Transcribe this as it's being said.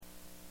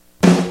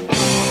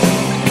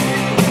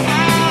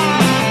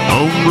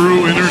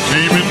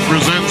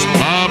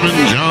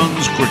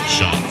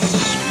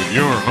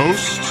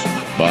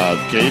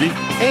Katie.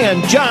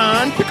 And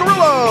John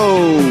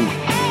Picarillo.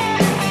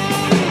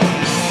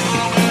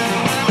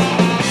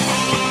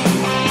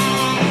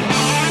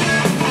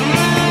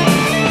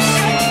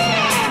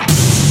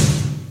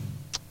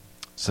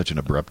 Such an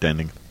abrupt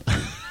ending.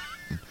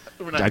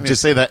 We're not going to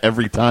say that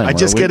every time. I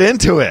just get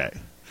into it.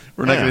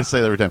 We're not going to say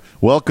that every time.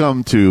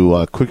 Welcome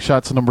to Quick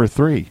Shots number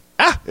 3.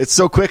 It's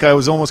so quick. I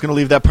was almost going to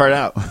leave that part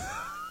out.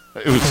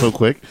 It was so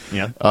quick.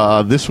 Yeah.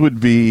 This would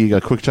be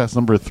Quick Shots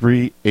number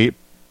 3,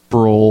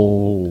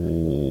 April.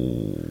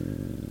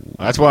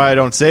 That's why I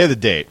don't say the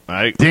date.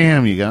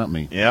 Damn, you got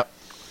me. Yep.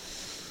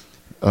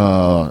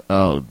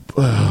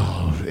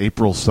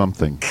 April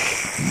something.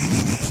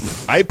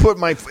 I put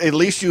my. At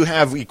least you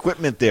have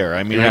equipment there.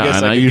 I mean, Yeah, I guess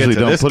and I I could usually get to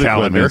don't this put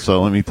calendar. equipment,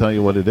 so let me tell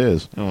you what it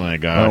is. Oh my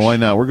gosh! Why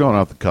not? We're going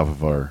off the cuff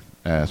of our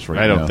ass right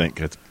now. I don't think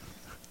it's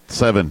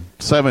 7,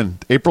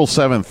 April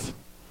 7th.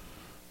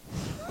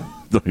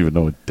 Don't even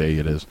know what day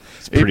it is.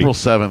 pretty- April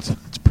 7th.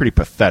 It's pretty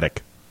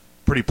pathetic.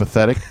 Pretty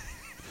pathetic.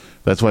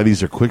 That's why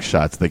these are quick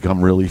shots. They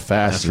come really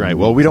fast. That's right.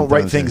 Well, we don't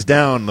write things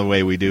down the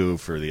way we do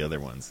for the other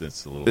ones.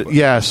 It's a little.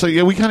 Yeah, so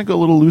we kind of go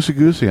a little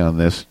loosey-goosey on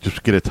this.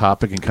 Just get a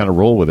topic and kind of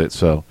roll with it.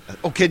 So.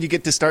 Oh, can you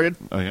get this started?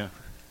 Oh, yeah.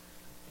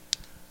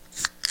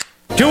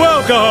 To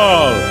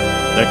alcohol,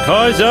 the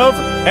cause of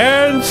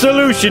and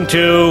solution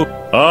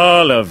to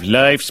all of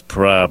life's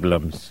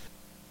problems.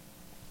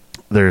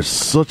 There's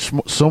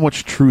so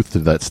much truth to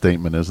that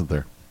statement, isn't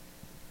there?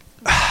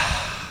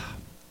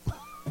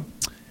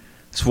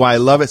 That's why I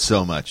love it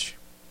so much.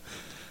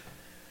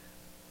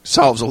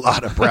 Solves a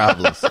lot of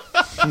problems.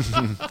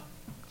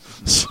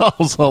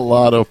 Solves a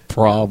lot of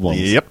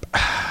problems. Yep.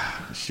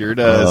 Sure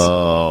does.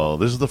 Oh,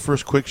 this is the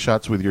first quick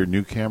shots with your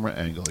new camera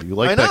angle. You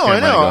like that camera I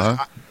know. angle,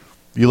 huh?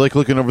 You like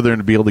looking over there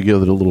and to be able to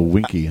give it a little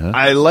winky, huh?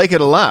 I like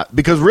it a lot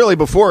because really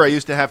before I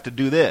used to have to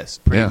do this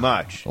pretty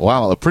much.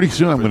 Wow, pretty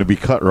soon I'm going to be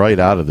cut right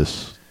out of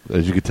this.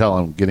 As you can tell,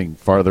 I'm getting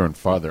farther and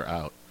farther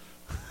out.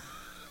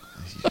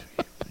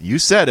 You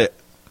said it.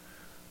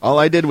 All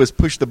I did was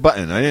push the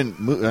button. I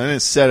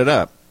didn't set it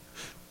up.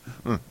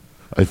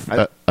 I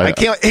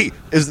can't. Hey,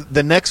 is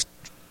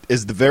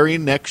the very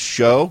next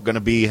show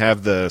going to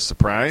have the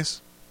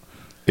surprise?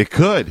 It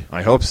could.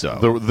 I hope so.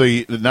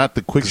 The not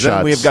the quick shots.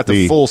 Then we've got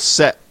the full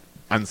set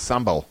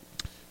ensemble.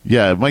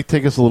 Yeah, it might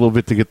take us a little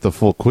bit to get the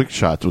full quick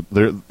shots.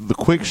 The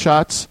quick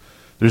shots.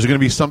 There's going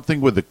to be something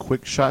with the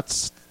quick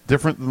shots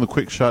different than the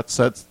quick shot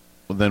sets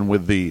than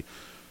with the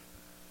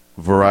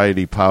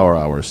variety power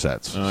hour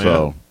sets. Oh,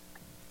 so. Yeah.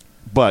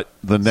 But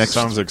the next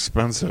sounds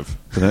expensive.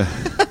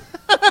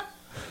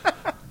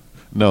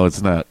 No,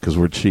 it's not because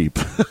we're cheap.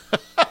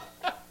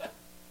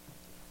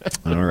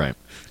 All right,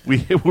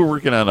 we're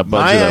working on a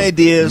budget. My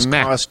ideas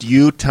cost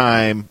you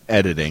time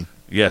editing.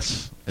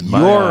 Yes, and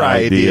your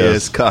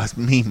ideas cost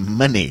me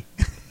money.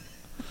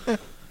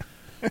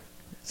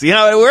 See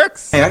how it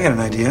works? Hey, I got an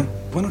idea.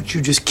 Why don't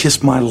you just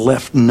kiss my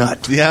left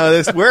nut? See how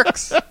this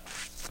works?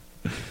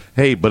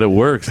 Hey, but it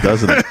works,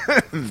 doesn't it?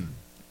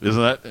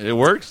 Isn't that it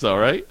works though,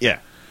 right? Yeah.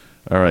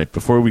 All right,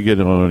 before we get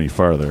on any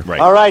farther. Right.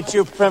 All right,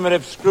 you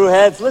primitive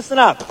screwheads, listen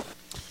up.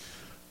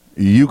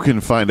 You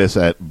can find us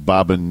at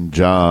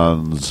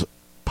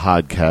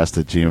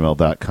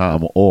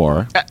bobandjohnspodcast@gmail.com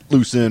or at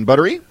Loose and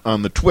Buttery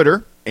on the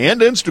Twitter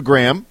and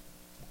Instagram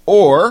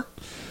or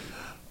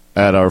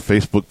at our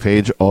Facebook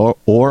page or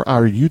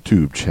our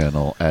YouTube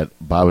channel at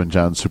Bob and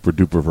John Super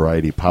Duper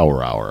Variety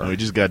Power Hour. We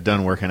just got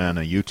done working on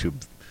a YouTube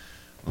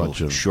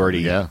bunch of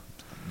shorty. Yeah.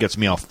 Gets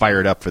me all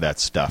fired up for that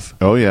stuff.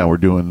 Oh, yeah, we're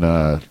doing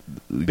there's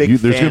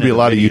going to be a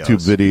lot of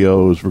YouTube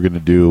videos we're going to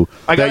do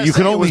that you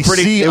can only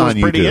see on YouTube. It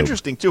was pretty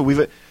interesting,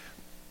 too.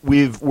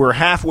 We're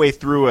halfway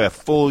through a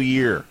full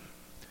year.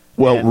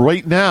 Well,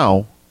 right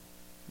now,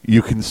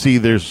 you can see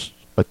there's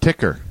a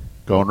ticker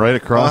going right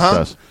across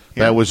us.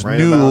 Yeah, that was right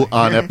new about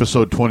on here.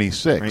 episode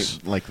 26. Right,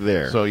 like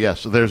there. So,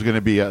 so there's going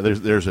to be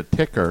there's a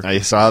ticker. I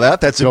saw that.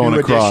 That's a going new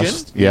across.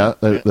 edition. Yeah,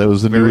 that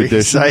was the new Very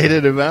edition.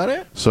 excited about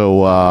it.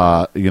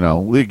 So,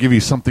 we give you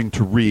something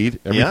to read.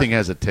 Everything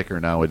has a ticker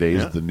nowadays.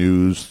 Yeah. The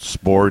news,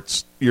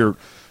 sports.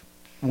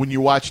 When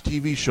you watch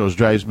TV shows,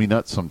 drives me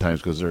nuts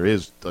sometimes because there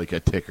is like a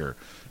ticker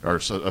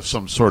or of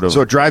some sort of. So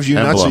it drives you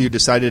nuts. emblem. So you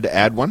decided to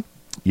add one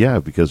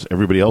Yeah, because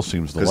everybody else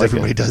seems to like it. because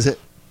everybody does it.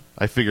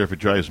 I figure if it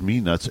drives me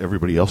nuts,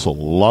 everybody else will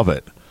love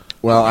it.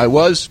 Well, I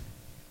was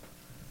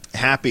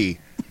happy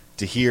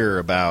to hear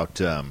about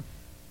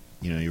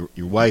your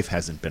wife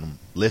hasn't been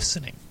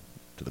listening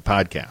to the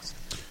podcast.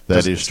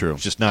 That is true.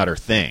 It's just not her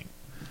thing.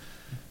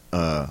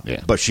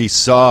 Yeah. But she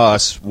saw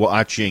us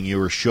watching. You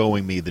were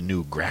showing me the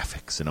new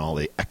graphics and all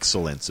the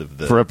excellence of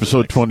the. For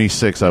episode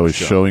 26, I was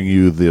show. showing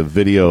you the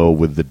video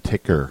with the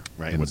ticker.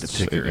 Right, with the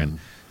ticker.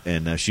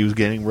 And she was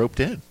getting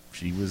roped in.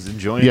 She was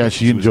enjoying Yeah, it.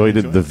 she enjoyed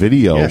it, the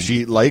video. Yeah,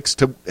 she likes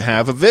to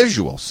have a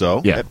visual,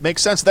 so Yeah. it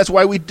makes sense. That's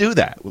why we do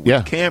that with Yeah.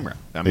 the camera.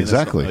 I mean,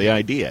 Exactly. That's the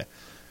idea.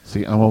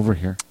 See, I'm over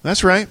here.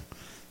 That's right.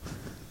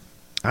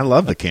 I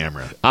love the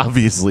camera.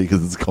 Obviously,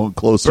 because it's going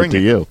closer Bring to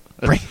it. you.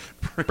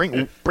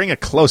 Bring it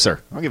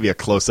closer. I'll give you a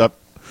close-up.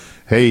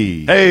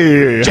 Hey.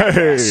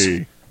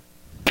 Hey.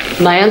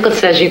 My uncle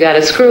says you got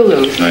a screw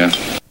loose. Oh, yeah.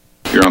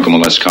 Your uncle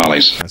molests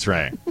collies. That's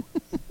right.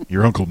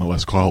 Your uncle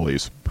molests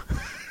collies.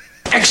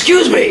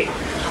 Excuse me.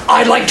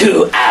 I'd like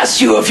to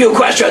ask you a few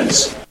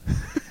questions.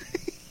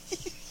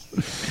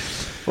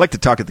 I like to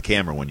talk at the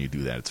camera when you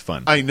do that. It's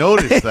fun. I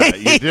noticed that.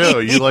 You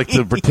do. You like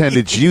to pretend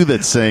it's you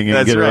that's saying it and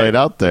That's get it right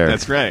out there.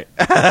 That's right.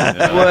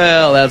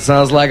 Well, that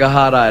sounds like a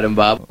hot item,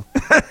 Bob.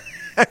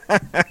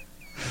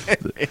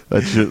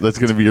 That's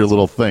going to be your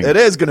little thing. It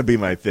is going to be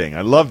my thing.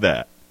 I love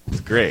that. It's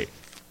great.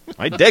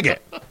 I dig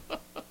it.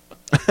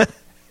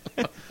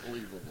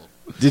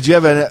 Did you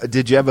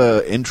have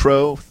a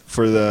intro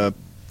for the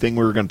thing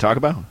we were going to talk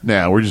about?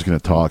 Nah, we're just going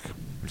to talk.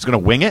 We're just going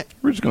to wing it?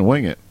 We're just going to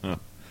wing it. Huh.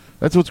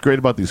 That's what's great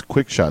about these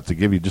quick shots. They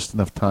give you just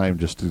enough time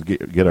just to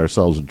get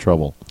ourselves in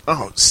trouble.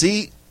 Oh,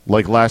 see?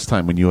 Like last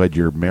time when you had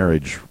your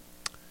marriage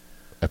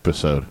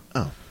episode.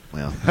 Oh,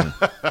 well.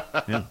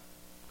 Yeah.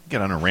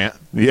 Get on a rant.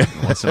 Yeah.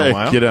 Once in a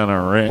while. Get on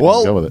a rant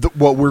and go with Well, it.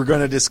 what we're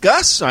going to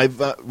discuss,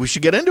 we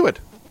should get into it.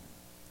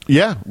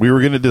 Yeah, we were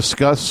going to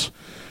discuss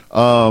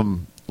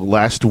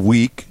last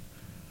week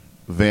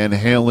Van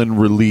Halen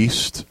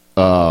released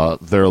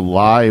their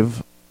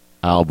live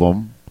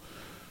album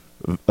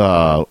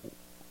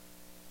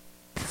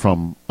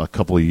from a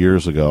couple of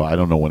years ago. I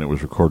don't know when it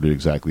was recorded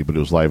exactly, but it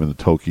was live in the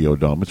Tokyo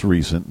Dome. It's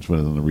recent. It's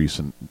within the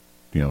recent,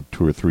 2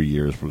 or 3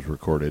 years was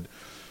recorded.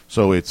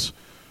 So it's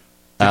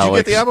Did Alex. you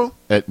get the album?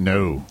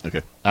 No.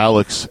 Okay.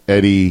 Alex,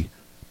 Eddie,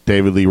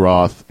 David Lee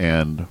Roth,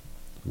 and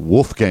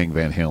Wolfgang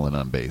Van Halen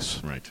on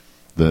bass. Right.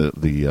 The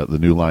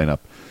new lineup,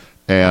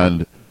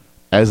 and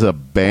as a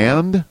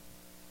band,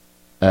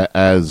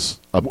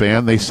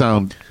 they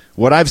sound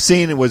What I've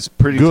seen was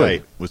pretty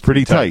good. tight. Was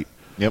pretty tight.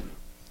 Yep.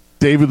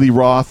 David Lee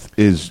Roth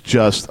is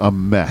just a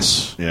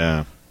mess.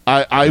 Yeah.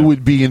 I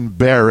would be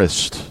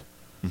embarrassed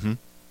to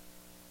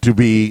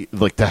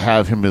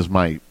have him as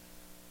my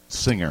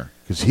singer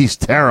because he's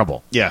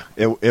terrible. Yeah.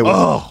 It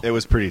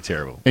was pretty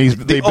terrible. And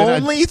they've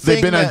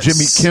been on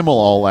Jimmy Kimmel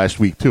all last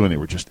week too, and they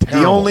were just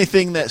terrible. The only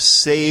thing that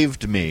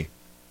saved me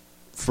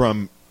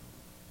from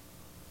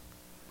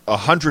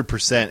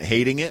 100%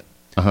 hating it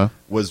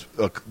was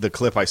the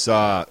clip I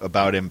saw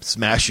about him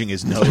smashing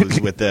his nose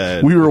with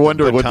the. We were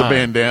wondering what the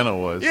baton. bandana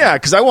was. Yeah,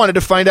 because I wanted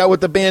to find out what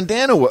the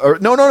bandana was. Or,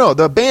 no,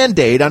 the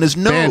Band-Aid on his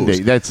nose.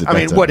 Band-Aid, that's it. I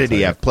mean, what did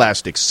he have?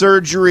 Plastic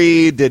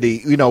surgery? Did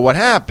he? What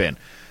happened?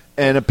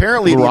 And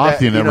apparently,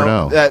 Roth, you never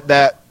know.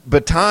 That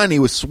baton he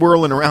was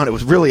swirling around. It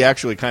was really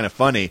actually kind of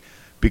funny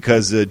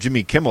because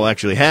Jimmy Kimmel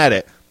actually had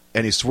it,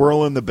 and he's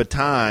swirling the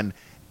baton,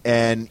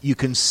 and you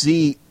can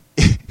see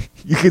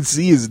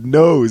his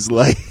nose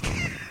like.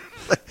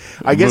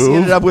 I guess he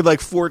ended up with like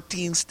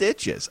 14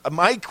 stitches.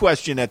 My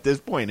question at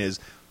this point is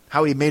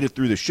how he made it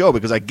through the show,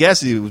 because I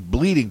guess he was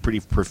bleeding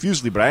pretty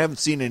profusely, but I haven't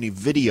seen any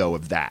video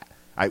of that.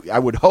 I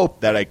would hope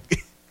that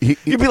he'd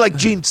be like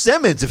Gene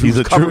Simmons if he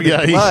was covered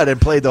in blood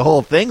and played the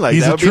whole thing like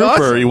he's that. He's a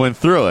trooper. Awesome. He went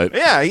through it.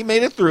 Yeah, he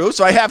made it through.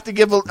 So I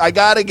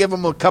got to give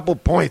him a couple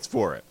points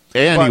for it.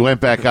 And he went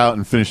back out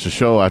and finished the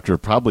show after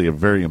probably a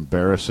very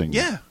embarrassing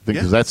thing,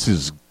 because that's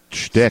his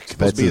shtick.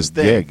 That's his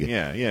gig.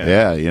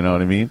 Yeah. You know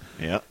what I mean?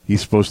 Yeah.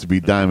 He's supposed to be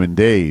Diamond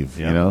Dave.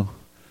 Yeah. You know.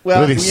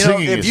 Well, but his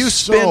singing if you is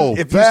spin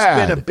so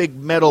bad. a big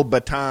metal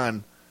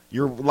baton,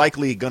 you're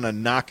likely going to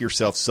knock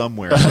yourself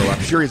somewhere. So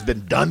I'm sure he's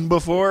been done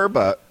before,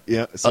 but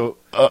yeah. So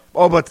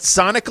but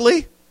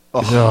sonically,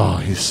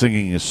 his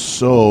singing is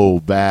so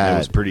bad. That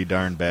was pretty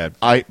darn bad.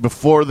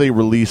 Before they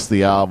released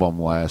the album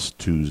last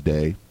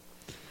Tuesday,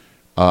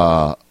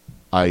 I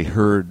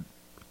heard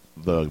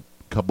the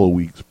couple of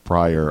weeks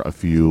prior a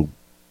few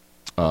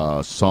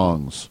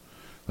songs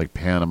like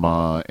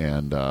Panama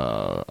and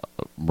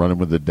Running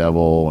with the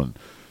Devil, and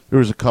there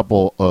was a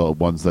couple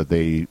ones that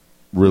they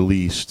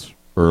released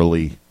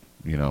early,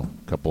 a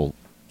couple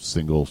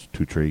singles,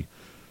 2 Tree,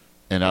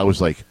 and I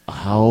was like,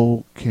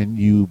 how can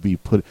you be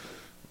put?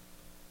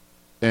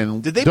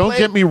 And don't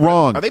get me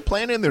wrong, are they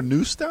playing in their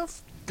new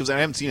stuff? Because I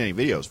haven't seen any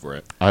videos for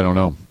it. I don't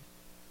know.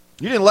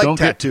 You didn't like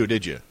Tattoo,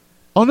 did you?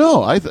 Oh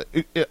no,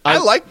 I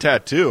liked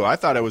Tattoo. I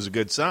thought it was a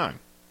good song.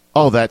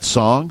 Oh, that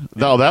song?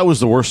 No, that was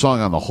the worst song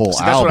on the whole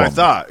That's album. what I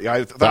thought.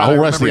 The whole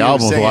rest of the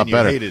album was a lot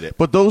better. Hated it.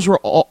 But those were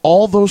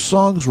all those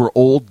songs were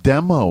old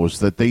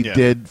demos that they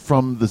did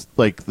from the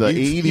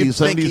 80s, you'd 70s,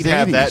 think he'd 80s.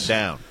 have that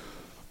down.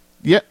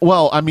 Yeah,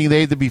 well, I mean, they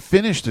had to be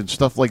finished and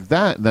stuff like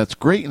that, and that's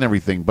great and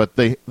everything, but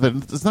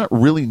it's not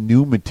really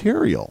new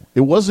material.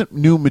 It wasn't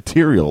new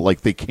material.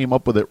 Like, they came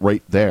up with it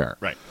right there.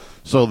 Right.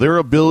 So their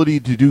ability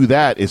to do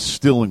that is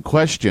still in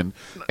question.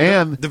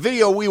 And the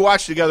video we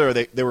watched together,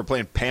 they were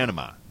playing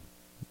Panama.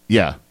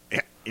 Yeah.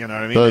 You know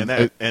what I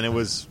mean? And it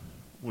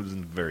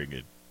wasn't very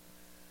good.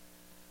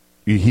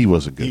 He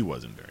wasn't good. He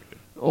wasn't very good.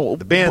 Oh,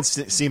 the band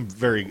seemed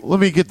very. Let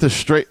me get this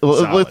straight.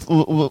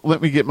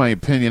 Let me get my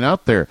opinion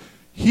out there.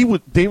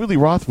 David Lee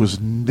Roth was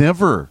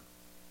never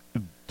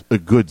a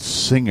good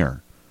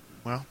singer.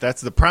 Well,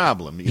 that's the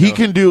problem. He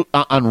can do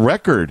on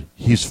record.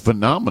 He's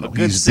phenomenal. A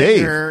good he's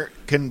singer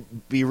Dave. Can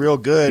be real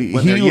good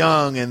when they're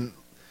young and.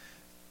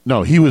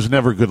 No, he was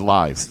never good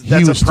live.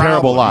 That's he was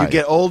terrible live. You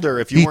get older.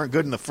 If you weren't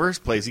good in the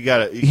first place, you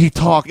got to. He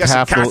talked you got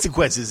half some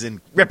consequences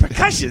and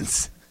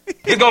repercussions.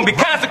 There's gonna be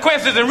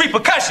consequences and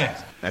repercussions.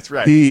 That's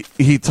right. He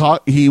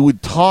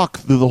would talk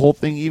through the whole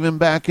thing even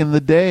back in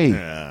the day.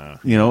 Yeah.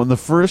 You know, in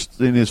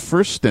his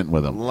first stint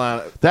with him.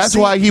 That's See-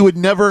 why he would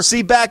never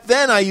See, back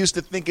then I used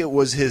to think it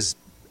was his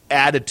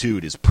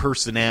attitude, his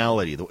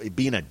personality,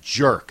 being a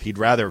jerk. He'd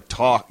rather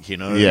talk, you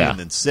know, Yeah.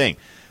 than sing.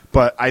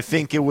 But I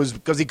think it was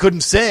because he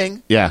couldn't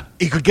sing. Yeah.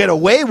 He could get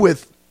away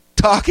with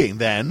talking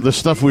then. The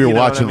stuff we were You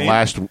know what watching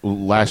I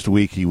mean? last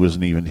week, he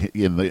wasn't even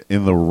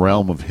in the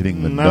realm of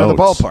hitting the Not in the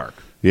notes. ballpark.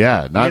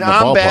 Yeah, not I mean, in the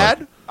I'm ballpark.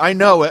 bad. I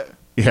know it.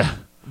 Yeah.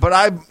 But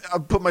I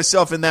put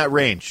myself in that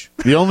range.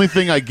 The only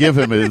thing I give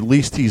him is at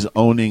least he's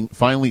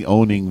finally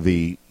owning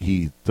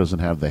he doesn't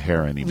have the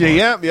hair anymore.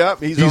 Yeah.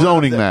 He's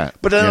owning that,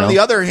 But then you on know? the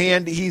other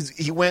hand,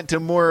 he went to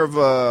more of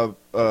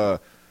a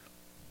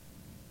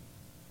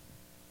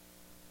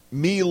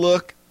me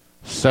look.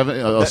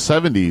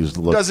 70s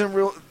look. Doesn't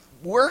really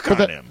work But on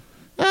that- him.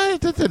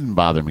 That didn't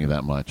bother me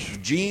that much.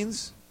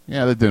 Jeans,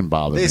 Yeah, that didn't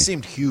bother they me.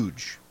 seemed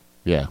huge.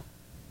 Yeah.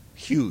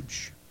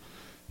 Huge.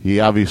 He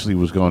obviously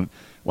was going,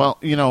 well,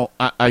 you know,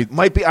 I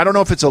Might be. I don't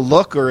know if it's a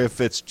look or if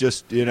it's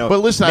just, you know. But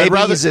listen, I'd maybe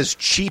rather- he's as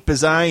cheap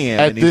as I am,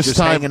 At and he's this just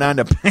time- hanging on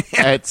to pants.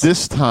 at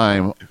this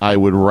time, I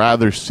would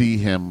rather see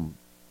him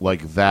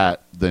like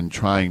that than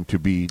trying to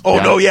be. Oh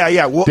down- no!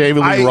 Yeah. Well,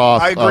 David Lee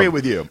Roth. I agree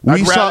with you. We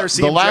I'd saw rather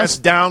see the him last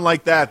dressed down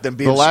like that than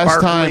being the last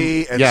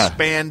sparkly time- and yeah.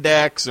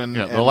 spandex and,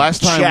 Yeah, the and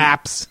last time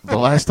chaps. The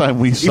last time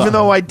we saw, Even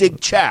though I dig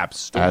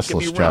chaps, don't get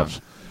me assless wrong.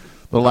 chaps.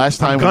 The last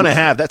time I'm gonna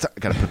have that's. I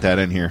gotta put that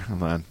in here.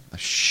 Hold on.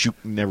 Shoot,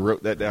 never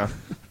wrote that down.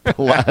 the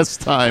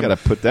last time Gotta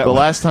put that the one.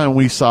 last time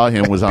we saw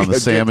him was on the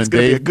Sam It's and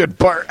gonna be a Dave. good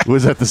part.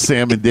 Was at the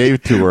Sam and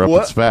Dave tour up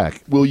What at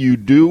SPAC. will you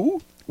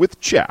do with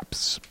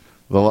chaps?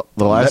 The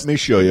last Let me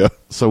show you.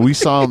 So we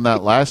saw him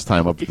that last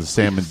time up at the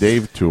Sam and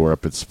Dave tour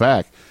up at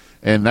SPAC,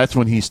 and that's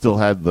when he still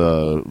had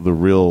the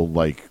real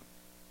like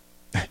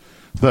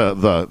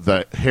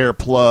the hair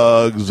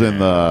plugs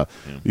and the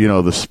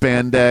the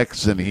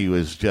spandex, and he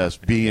was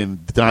just being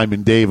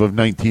Diamond Dave of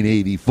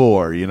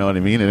 1984. You know what I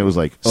mean? And it was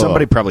like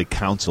Somebody probably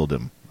counseled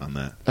him on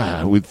that.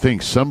 I would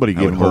think somebody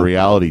gave would him a hope.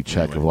 reality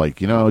check of like,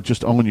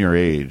 just own your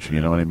age.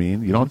 You know what I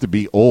mean? You don't have to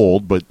be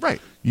old, but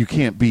Right. you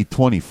can't be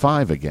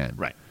 25 again.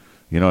 Right.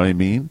 You know what I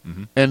mean?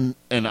 And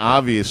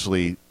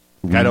obviously,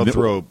 I don't we kn-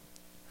 throw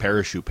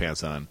parachute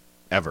pants on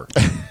ever.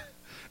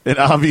 And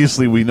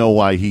obviously, we know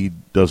why he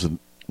doesn't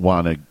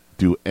want to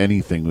do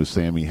anything with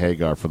Sammy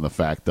Hagar from the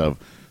fact of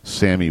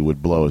Sammy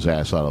would blow his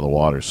ass out of the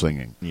water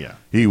singing. Yeah.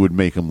 He would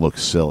make him look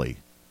silly.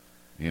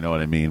 You know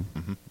what I mean?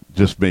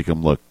 Just make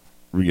him look,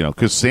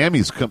 because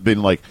Sammy's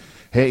been like,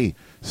 hey,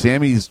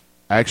 Sammy's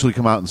actually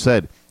come out and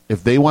said,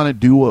 if they want to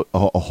do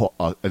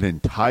an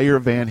entire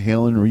Van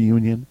Halen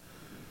reunion,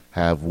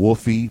 have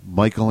Wolfie,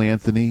 Michael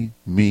Anthony,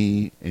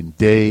 me, and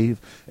Dave,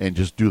 and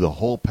just do the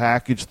whole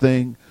package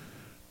thing,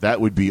 that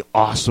would be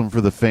awesome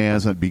for the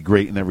fans. That'd be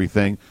great and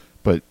everything.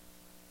 But,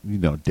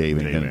 Dave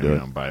ain't going to do it.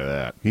 Don't buy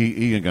that.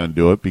 He ain't going to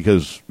do it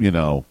because,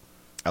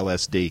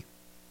 LSD.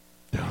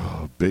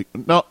 big.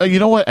 No, you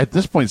know what? At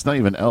this point, it's not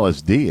even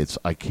LSD. It's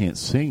I can't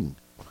sing.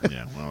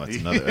 Yeah, well, that's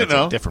another. That's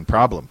know? a different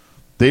problem.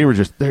 They're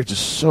just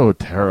so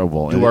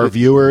terrible. Do And our it-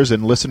 viewers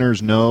and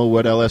listeners know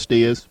what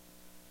LSD is?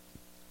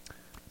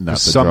 not the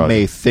Some drug.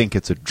 may think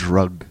it's a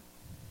drug.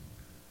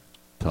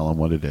 Tell them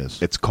what it is.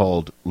 It's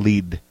called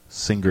lead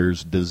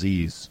singer's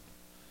disease.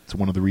 It's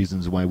one of the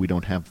reasons why we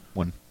don't have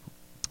one.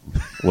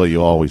 Well,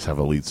 you always have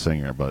a lead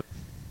singer, but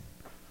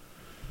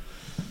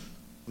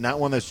Not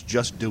one that's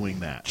just doing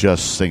that.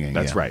 just singing.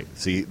 That's yeah. right.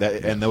 See,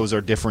 that, and those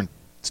are different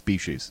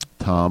species.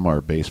 Tom, our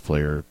bass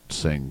player,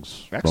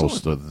 sings Excellent.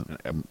 most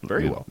of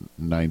Very well.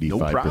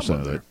 95%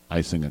 problem of it. there.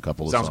 I sing a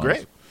couple of Sounds songs.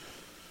 great.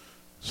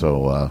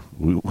 So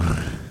we,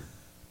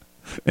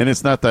 and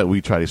it's not that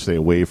we try to stay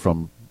away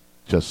from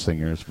just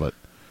singers, but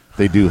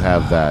they do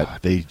have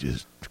that. They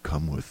just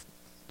come with,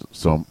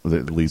 So the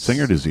lead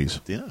singer disease.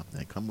 yeah,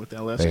 they come with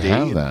LSD. They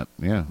have and that.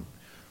 Yeah.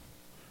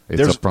 It's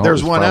There's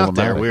it's one out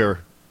there.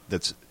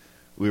 problematic.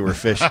 We were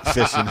fishing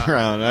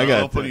around. I got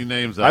Don't put any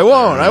names out I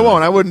won't. there. I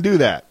won't. I wouldn't do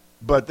that.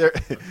 But there,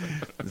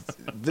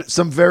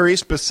 some very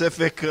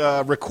specific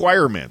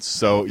requirements.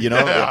 So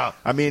Yeah.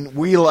 I mean,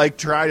 we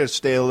try to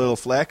stay a little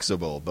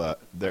flexible, but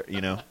there,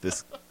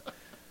 this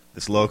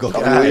local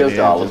guy, real man,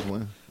 dollars.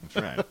 that's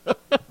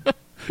right.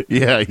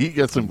 Yeah, he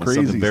got some Something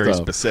crazy very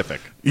stuff.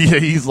 specific. Yeah,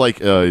 he's like,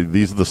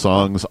 these are the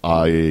songs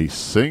I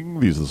sing.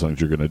 These are the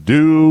songs you're going to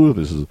do.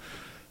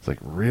 It's like,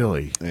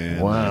 really? And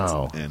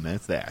wow.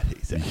 that's that.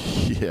 He said.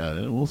 Yeah,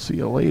 and we'll see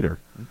you later.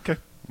 Okay.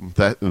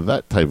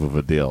 That type of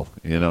a deal.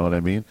 You know what I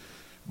mean?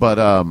 But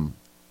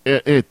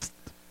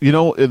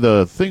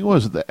the thing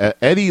was that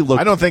Eddie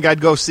looked. I don't think I'd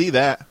go see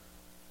that.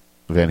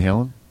 Van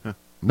Halen?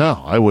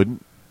 No, I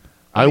wouldn't.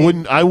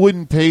 I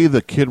wouldn't pay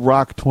the Kid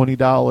Rock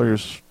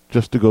 $20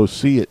 just to go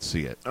see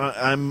it.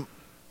 I'm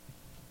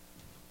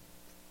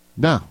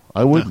No,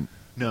 I wouldn't.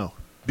 no,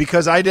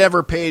 because I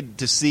never paid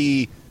to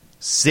see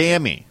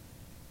Sammy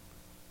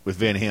with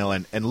Van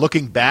Halen, and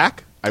looking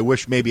back, I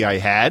wish maybe I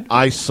had.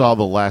 I saw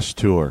the last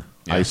tour.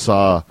 Yeah. I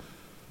saw.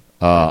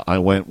 I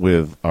went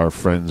with our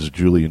friends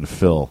Julie and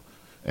Phil,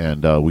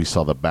 and we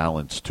saw the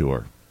Balance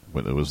tour.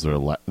 But it was their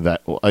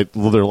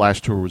their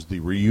last tour was the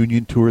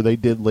reunion tour they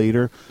did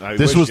later. I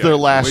This wish was their I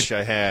last. wish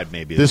I had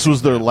maybe. This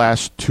was their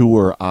last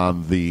tour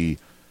on the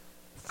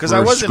because I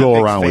first wasn't go a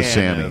big around fan with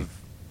Sammy. of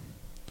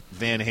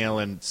Van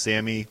Halen,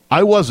 Sammy.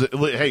 I wasn't.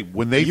 Hey,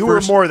 when they You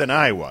first, were more than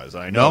I was.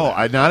 I know. No,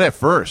 that. not at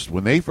first.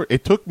 When they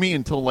it took me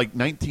until like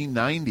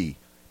 1990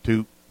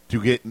 to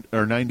get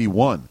or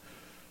 91.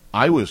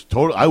 I was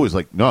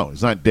like, no,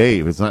 it's not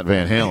Dave, it's not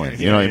Van Halen.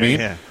 You know what I mean?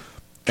 Yeah. And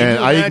Can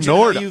you I imagine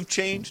ignored. how you've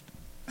changed.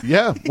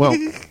 Yeah, well,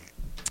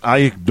 I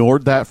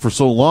ignored that for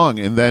so long,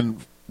 and then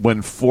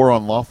when For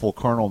Unlawful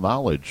Carnal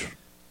Knowledge.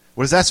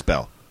 What does that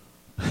spell?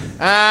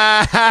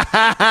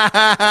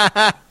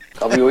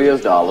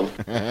 W.E.S. Darling.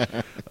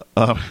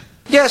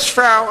 Yes,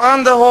 Frau.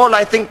 On the whole,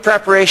 I think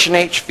Preparation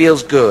H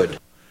feels good.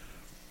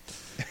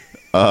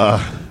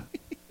 On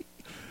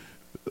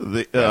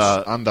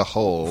the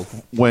whole,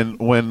 when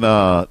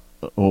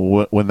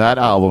that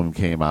album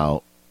came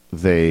out,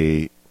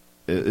 it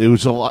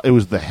was a lot. It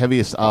was the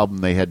heaviest album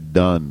they had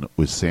done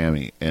with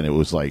Sammy, and it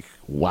was like,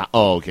 wow.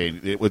 Oh, okay.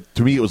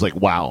 To me, it was like,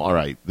 wow. All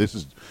right, this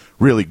is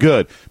really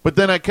good. But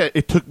then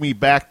it took me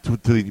back to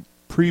the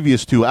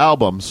previous two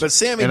albums. but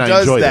Sammy and I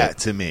does enjoyed that it.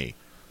 to me.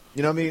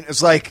 You know what I mean?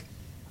 It's like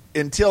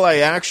until I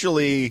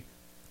actually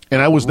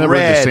And I was never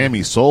into read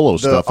Sammy's solo the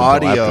stuff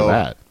until after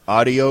that.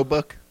 audio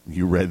book.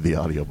 You read the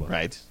audiobook.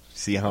 Right.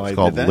 See how It's I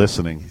called did that?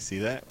 listening. You see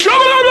that?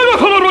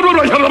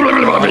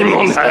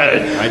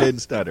 I didn't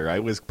stutter. I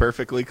was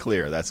perfectly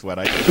clear. That's what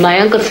I did. My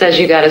uncle says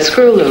you got a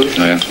screw loose.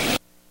 Oh, yeah.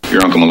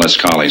 Your uncle molests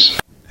collies.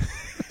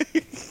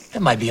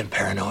 Am I being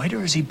paranoid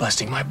or is he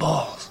busting my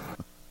balls?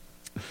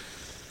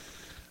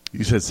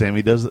 You said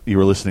Sammy does it? You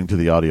were listening to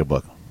the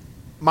audiobook.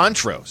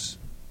 Montrose.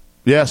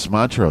 Yes,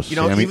 Montrose. You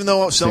know, Sammy- even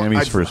though Sammy's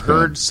I've first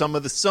heard band some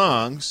of the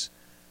songs,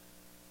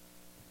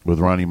 with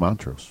Ronnie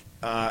Montrose.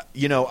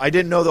 you know, I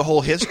didn't know the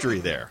whole history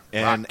there.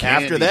 And Rock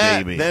after candy,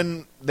 that,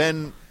 baby.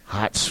 then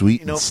Hot,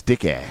 sweet, you know, and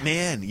sticky.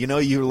 man, you know,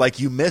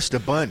 you missed a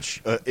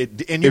bunch.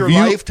 In your If you-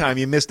 lifetime,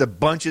 you missed a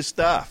bunch of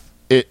stuff.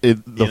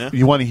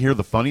 You want to hear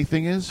the funny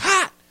thing is?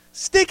 Hot,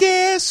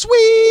 sticky,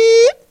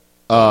 sweet.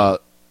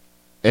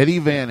 Eddie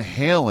Van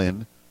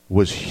Halen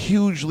was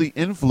hugely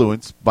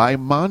influenced by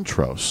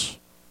Montrose.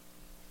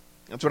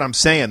 That's what I'm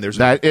saying. There's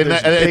That, and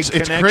there's that- big it's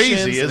connections,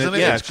 crazy, and isn't it?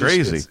 yeah, It's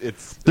crazy.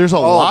 It's There's a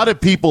all- lot of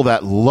people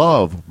that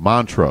love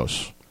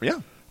Montrose yeah.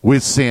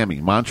 with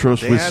Sammy.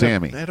 Montrose with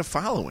Sammy. They had a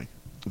following.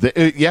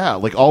 Yeah,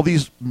 like all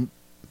these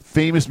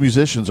famous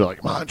musicians are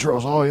like,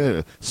 Montrose, oh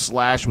yeah.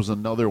 Slash was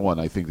another one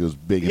I think that was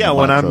big. Yeah, into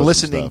when I'm Montrose and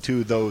listening stuff.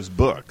 to those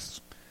books,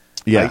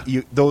 Yeah.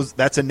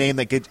 that's a name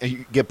that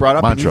get brought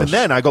up, Montrose. and even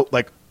then I go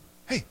like,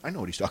 hey, I know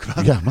what he's talking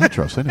about. Yeah,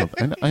 Montrose. I know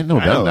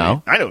them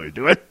now. I know what you're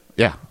doing.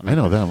 Yeah, I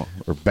know them.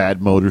 Or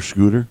Bad Motor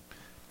Scooter.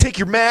 Take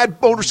your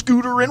mad motor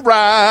scooter and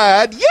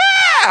ride.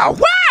 Yeah,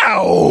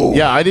 wow.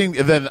 Yeah, I didn't.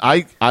 And then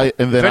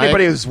If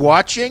anybody was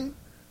watching,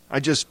 I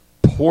just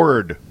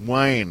poured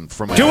wine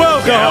from my To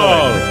alcohol,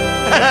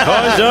 gallon.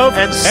 cause of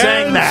And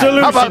sang that.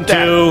 solution How about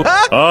that? to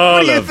Huh? What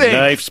all do you of think?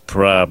 life's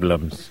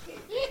problems.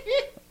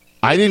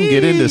 I didn't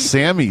get into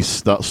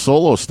Sammy's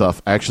solo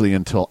stuff actually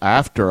until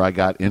after I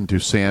got into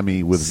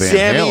Sammy with Van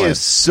Sammy Halen. is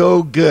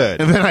so good.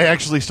 And then I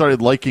actually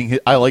started liking his,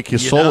 I like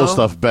his You solo know?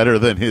 stuff better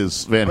than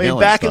his Van I mean, Halen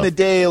back stuff. in the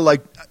day,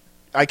 like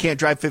I Can't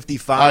Drive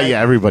 55. Oh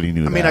yeah, everybody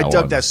knew I that. mean, I dug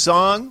one. that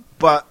song,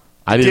 but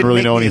I didn't really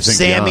make know me a anything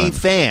Sammy beyond.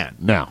 fan.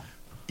 No.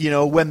 You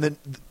know, when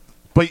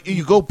But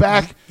you go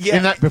back Yeah,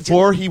 in that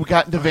before he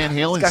got into Van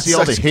Halen, got see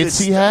all the such hits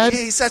good he had? Yeah,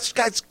 he's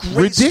got great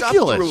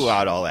Ridiculous. stuff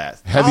throughout all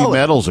that. Heavy All of it.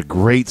 Metal's a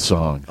great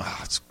song. Oh,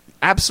 it's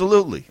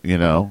absolutely. You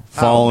know,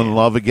 Fall in man.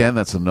 Love Again,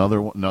 that's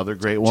another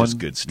great one. Just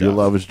good stuff. Your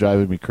Love Is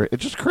Driving Me Crazy.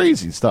 It's just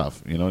crazy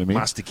stuff. You know what I mean?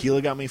 Mas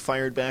Tequila got me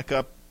fired back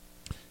up.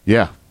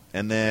 Yeah.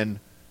 And then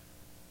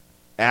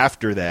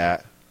after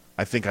that,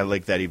 I think I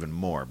like that even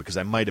more because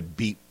I might have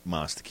beat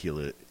Mas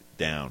Tequila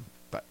down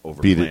by Beat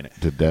overplaying it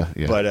to death.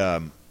 Yeah.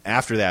 But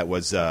after that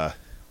was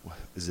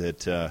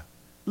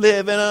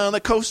Living on the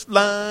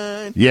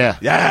Coastline? Yeah.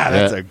 Yeah,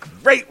 that's Yeah. a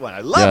great one.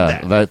 I love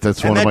that.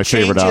 That's And one of that my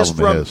favorite changes albums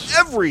from of his.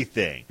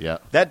 everything. Yeah.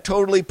 That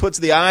totally puts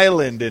the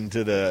island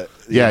into the...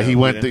 Yeah, he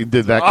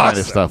did that kind of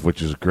awesome. stuff,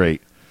 which is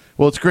great.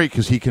 Well, it's great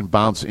because he can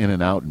bounce in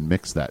and out and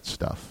mix that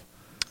stuff.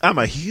 I'm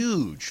a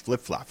huge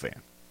flip-flop fan.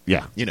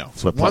 Yeah. You know,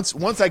 Flip-flop.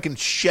 once I can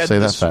shed Say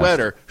the that fast.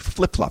 sweater,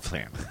 flip-flop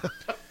fan.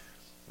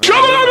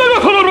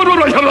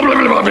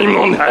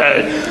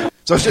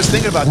 So I was just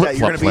thinking about that.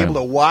 You're going to be able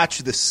to watch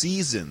the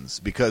seasons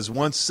because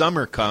once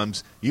summer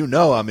comes, you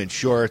know I'm in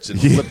shorts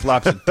and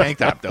flip-flops and tank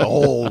top the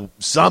whole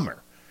summer.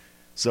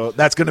 So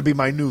that's going to be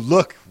my new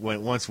look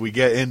once we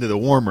get into the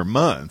warmer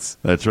months.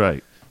 That's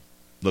right.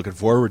 Looking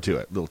forward to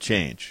it. Little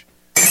change.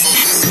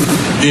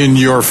 In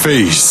your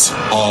face,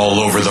 all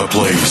over the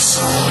place.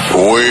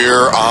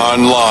 We're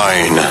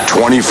online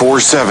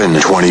 24/7.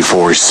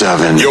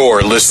 24/7.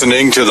 You're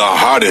listening to the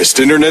hottest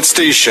internet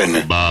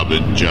station. Bob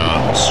and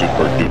John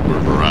Super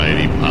Duper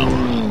Variety Power.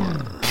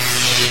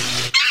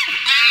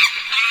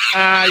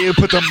 Ah, you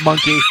put the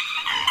monkey.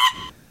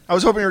 I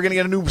was hoping you were going to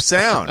get a new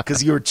sound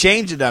because you were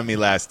changing it on me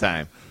last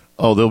time.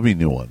 Oh, there'll be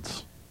new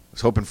ones. I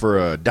was hoping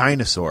for a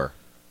dinosaur.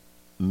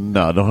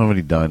 No, I don't have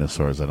any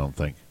dinosaurs, I don't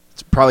think.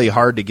 It's probably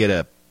hard to get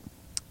a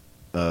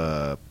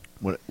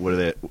what are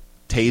they?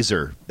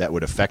 Taser that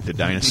would affect a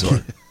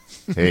dinosaur.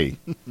 Hey,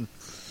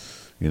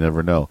 you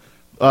never know.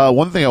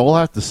 One thing I will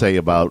have to say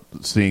about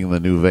seeing the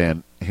new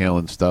Van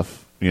Halen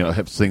stuff,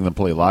 seeing them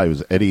play live,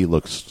 is Eddie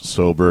looks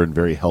sober and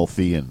very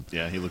healthy, and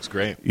yeah, he looks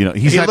great. He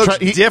looks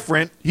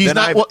different than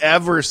I've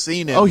ever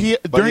seen him.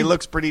 But he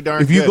looks pretty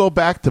darn. If good. you go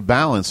back to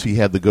Balance, he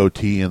had the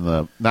goatee and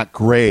the not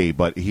gray,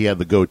 but he had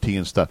the goatee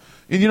and stuff.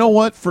 And you know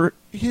what? For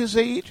his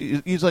age,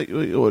 he's like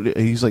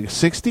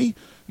 60.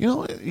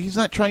 He's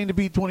not trying to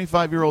be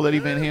 25-year-old Eddie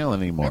Van Halen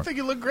anymore. I think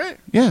he looked great.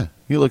 Yeah,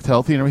 he looked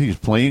healthy and everything. He was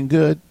playing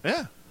good.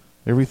 Yeah,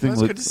 everything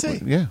that's looked good to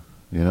see. Yeah,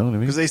 you know what I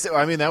mean? Because they said,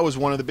 that was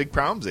one of the big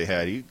problems they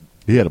had. He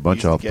had a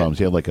bunch of health problems.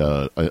 He had like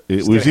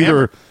it was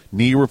either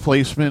knee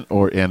replacement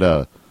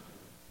and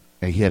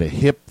he had a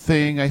hip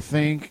thing, I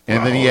think,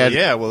 and then he had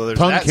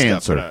tongue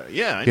cancer. He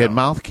had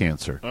mouth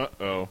cancer.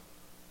 Uh-oh.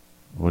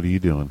 What are you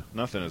doing?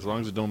 Nothing. As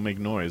long as it don't make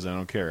noise, I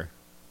don't care.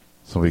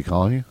 Somebody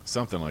calling you?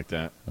 Something like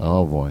that.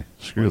 Oh, boy.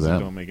 Screw that.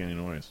 Don't make any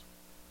noise.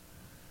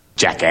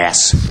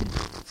 Jackass.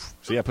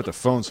 See, I put the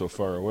phone so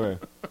far away.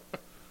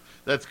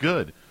 That's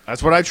good.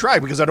 That's what I tried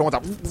because I don't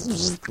want the...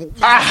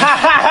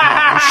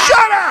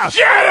 Shut up!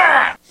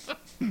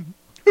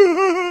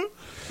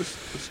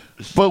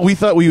 But we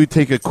thought we would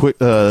take a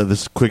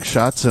quick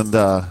shots and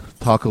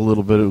talk a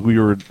little bit. We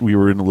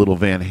were in a little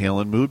Van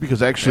Halen mood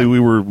because actually we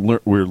were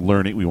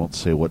learning. We won't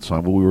say what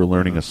song, but we were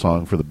learning a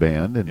song for the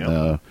band,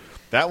 and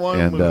that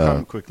one will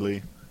come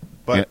quickly.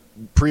 But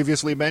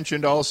previously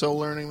mentioned, also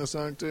learning the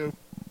song too.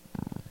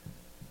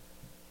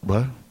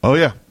 What? Oh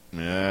yeah,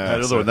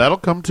 that'll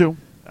come too.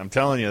 I'm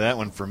telling you, that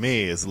one for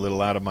me is a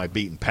little out of my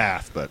beaten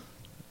path, but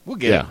we'll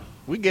get it.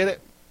 We get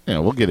it. Yeah,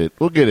 we'll get it.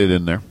 We'll get it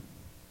in there.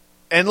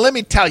 And let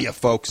me tell you,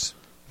 folks,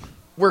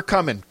 we're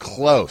coming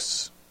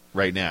close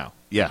right now.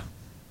 Yeah.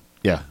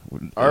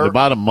 In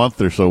about a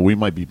month or so, we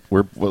might be.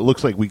 It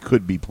looks like we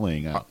could be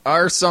playing out.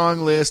 Our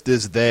song list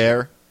is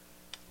there.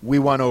 We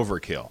want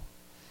overkill.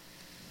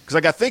 Because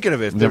I got thinking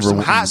of it. If there's some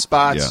hot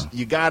spots,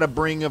 you got to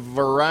bring a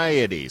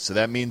variety. So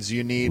that means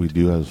you need. We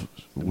do have.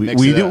 We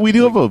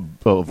do have a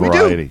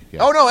variety. We do.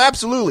 Yeah. Oh no,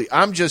 absolutely.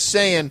 I'm just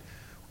saying,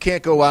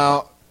 can't go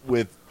out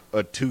with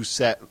a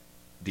 2-set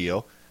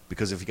deal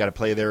because if you got to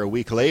play there a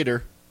week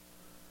later.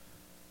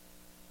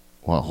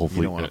 Well,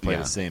 hopefully you don't want to play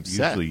the same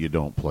set. Usually you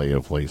don't play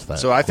a place that.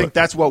 So I think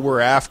that's what we're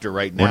after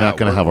right now. We're not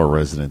going to have a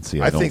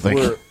residency. I don't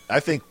think. I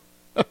think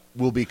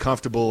we'll be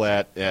comfortable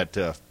at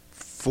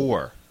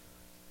 4.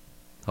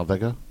 How'd that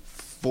go?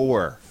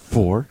 4.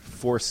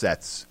 4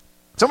 sets.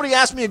 Somebody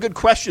asked me a good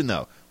question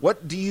though.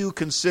 What do you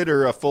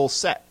consider a full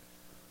set,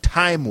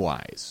 time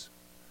wise?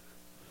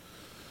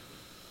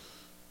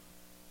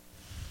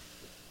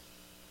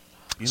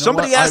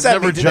 Somebody asked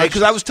that me today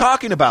because I was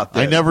talking about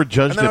this. I never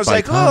judged it by time. And then I was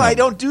like, I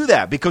don't do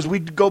that because we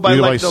go by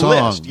the song,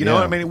 list. You know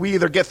what I mean? We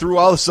either get through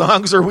all the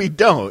songs or we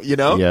don't,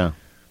 Yeah.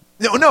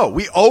 No,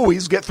 we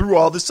always get through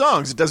all the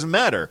songs. It doesn't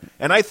matter.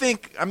 And I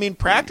think,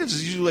 practice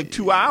is usually like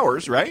 2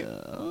 hours, right?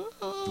 When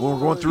we're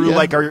going through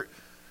like our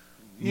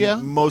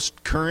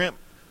most current.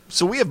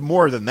 So we have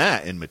more than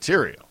that in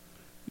material.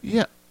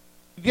 Yeah.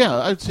 Yeah,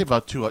 I'd say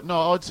about 2 hours.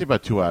 No, I'd say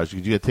about 2 hours.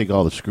 You got to take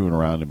all the screwing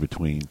around in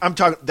between. I'm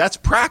talking, that's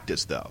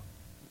practice though.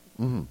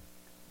 Mm-hmm.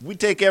 We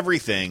take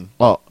everything.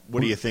 Well, what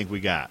do you think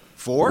we got?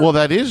 4? Well,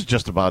 that is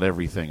just about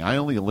everything. I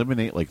only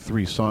eliminate like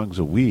 3 songs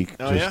a week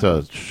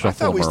to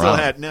shuffle them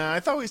around.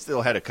 I thought we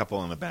still had a couple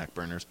on the back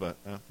burners, but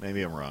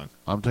maybe I'm wrong.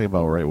 I'm talking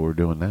about what we're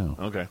doing now.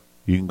 Okay.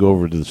 You can go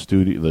over to the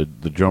studio,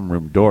 the drum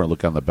room door, and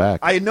look on the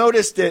back. I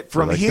noticed it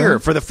from here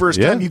for the first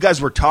time. You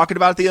guys were talking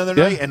about it the other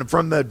night, and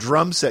from the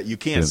drum set, you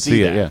can't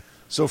see that. It, yeah.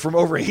 So from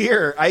over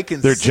here, I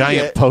can see They're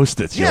giant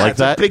Post-its. You like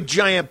that? A big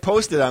giant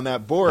Post-it on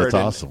that board. That's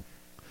awesome.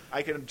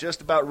 I can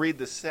just about read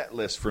the set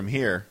list from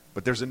here,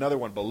 but there's another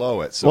one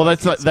below it. So well,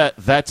 that's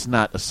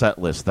not a set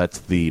list. That's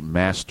the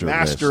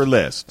master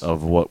list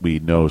of what we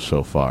know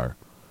so far.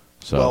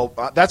 So,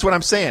 well, that's what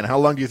I'm saying. How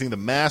long do you think the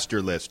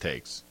master list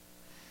takes?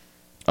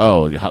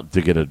 Oh,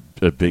 to get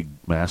a big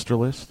master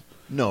list?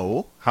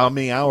 No. How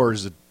many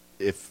hours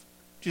if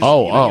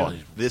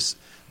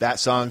that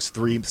song's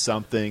 3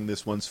 something,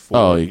 this one's 4.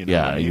 Oh,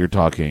 you're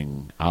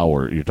talking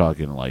hour. You're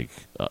talking like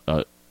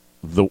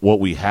what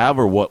we have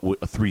or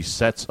what 3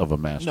 sets of a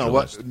master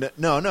list?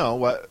 No.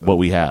 What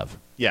we have.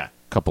 Yeah.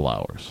 Couple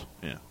hours.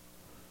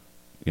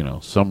 Yeah.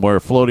 Somewhere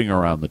floating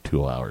around the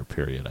 2-hour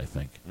period, I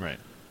think. Right.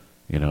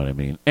 You know what I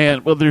mean?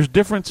 And, well, there's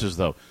differences,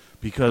 though,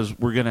 because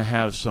we're going to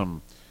have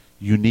some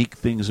unique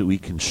things that we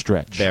can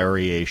stretch.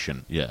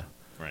 Variation. Yeah.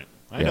 Right.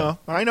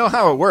 I know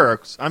how it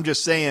works. I'm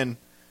just saying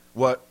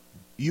what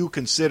you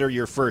consider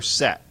your first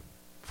set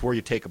before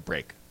you take a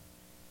break.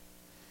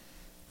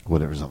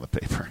 Whatever's on the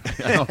paper.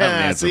 I don't have an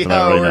answer See for that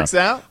how right it works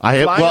now. out?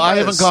 I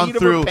haven't gone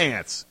through.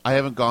 Pants. I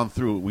haven't gone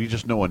through. We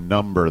just know a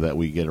number that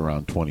we get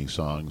around 20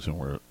 songs,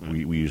 and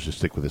we usually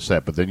stick with a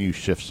set. But then you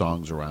shift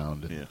songs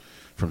around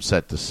from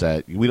set to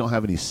set. We don't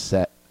have any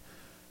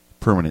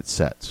permanent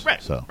sets.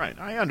 Right. So. Right.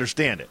 I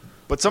understand it,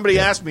 But somebody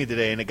asked me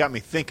today, and it got me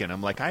thinking.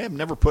 I'm like, I have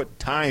never put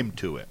time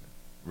to it,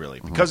 really,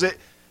 because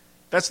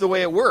that's the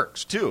way it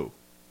works too.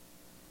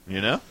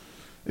 You know,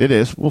 it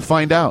is. We'll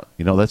find out.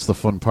 You know, that's the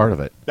fun part of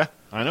it. Yeah,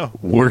 I know.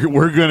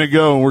 We're gonna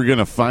go and we're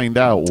gonna find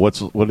out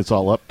what it's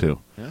all up to.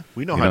 Yeah,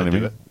 we know how to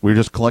do it. We're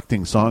just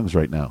collecting songs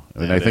right now,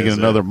 and I think in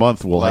another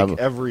month we'll have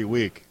every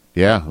week.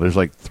 Yeah, there's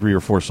like 3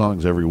 or 4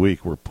 songs every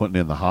week we're putting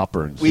in the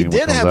hopper and seeing what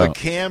comes out. We did have a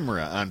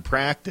camera on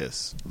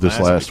practice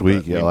last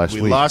week. We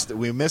lost it.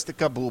 We missed a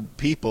couple of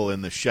people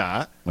in the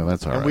shot. Well,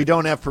 that's all right. And we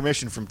don't have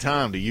permission from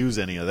Tom to use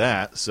any of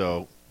that.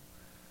 So,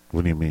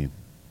 what do you mean?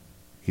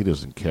 He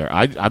doesn't care.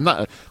 I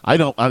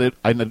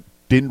didn't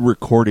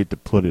record it to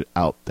put it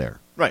out there.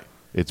 Right.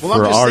 It's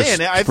for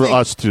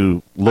us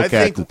to look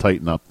at to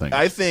tighten up things.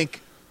 I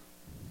think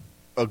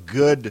a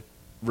good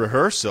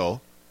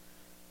rehearsal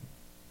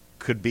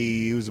could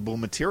be usable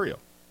material.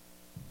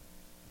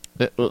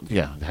 It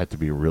had to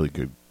be a really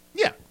good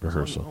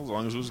rehearsal. As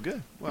long as it was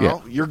good.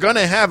 Well, you're going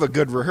to have a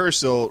good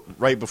rehearsal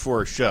right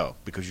before a show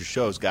because your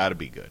show's got to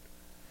be good.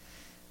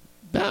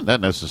 Not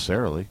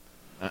necessarily.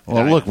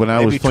 Well, look, when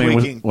I was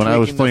playing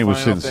with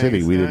Sin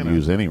City, we didn't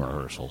use any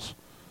rehearsals.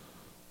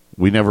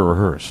 We never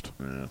rehearsed.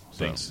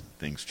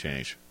 Things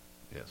change.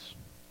 Yes.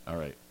 All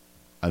right.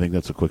 I think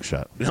that's a quick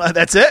shot.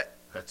 That's it?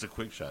 That's a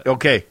quick shot.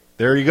 Okay.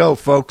 There you go,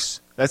 folks.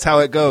 That's how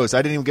it goes.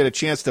 I didn't even get a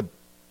chance to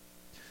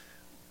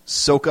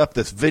soak up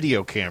this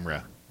video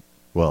camera.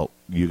 Well,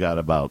 you got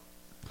about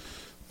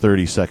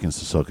 30 seconds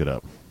to soak it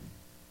up.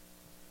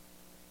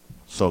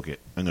 Soak it.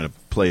 I'm going to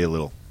play a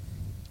little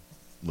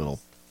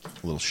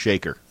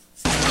shaker.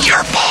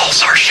 Your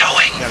balls are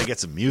showing. Got to get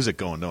some music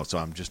going, though, so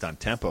I'm just on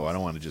tempo. I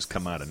don't want to just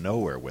come out of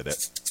nowhere with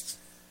it.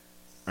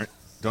 All right.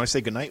 Don't I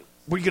say goodnight?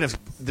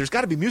 There's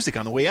got to be music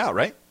on the way out,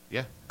 right?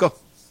 Yeah. Go.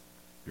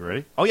 You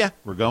ready? Oh, yeah.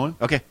 We're going?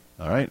 Okay.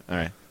 All right. All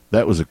right.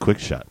 That was a quick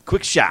shot.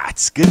 Quick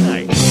shots. Good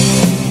night.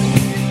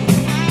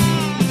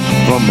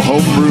 From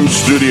Homebrew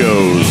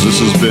Studios, this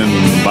has been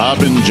Bob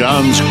and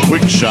John's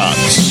Quick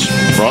Shots,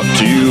 brought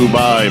to you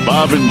by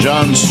Bob and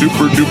John's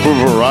Super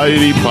Duper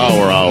Variety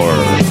Power Hour.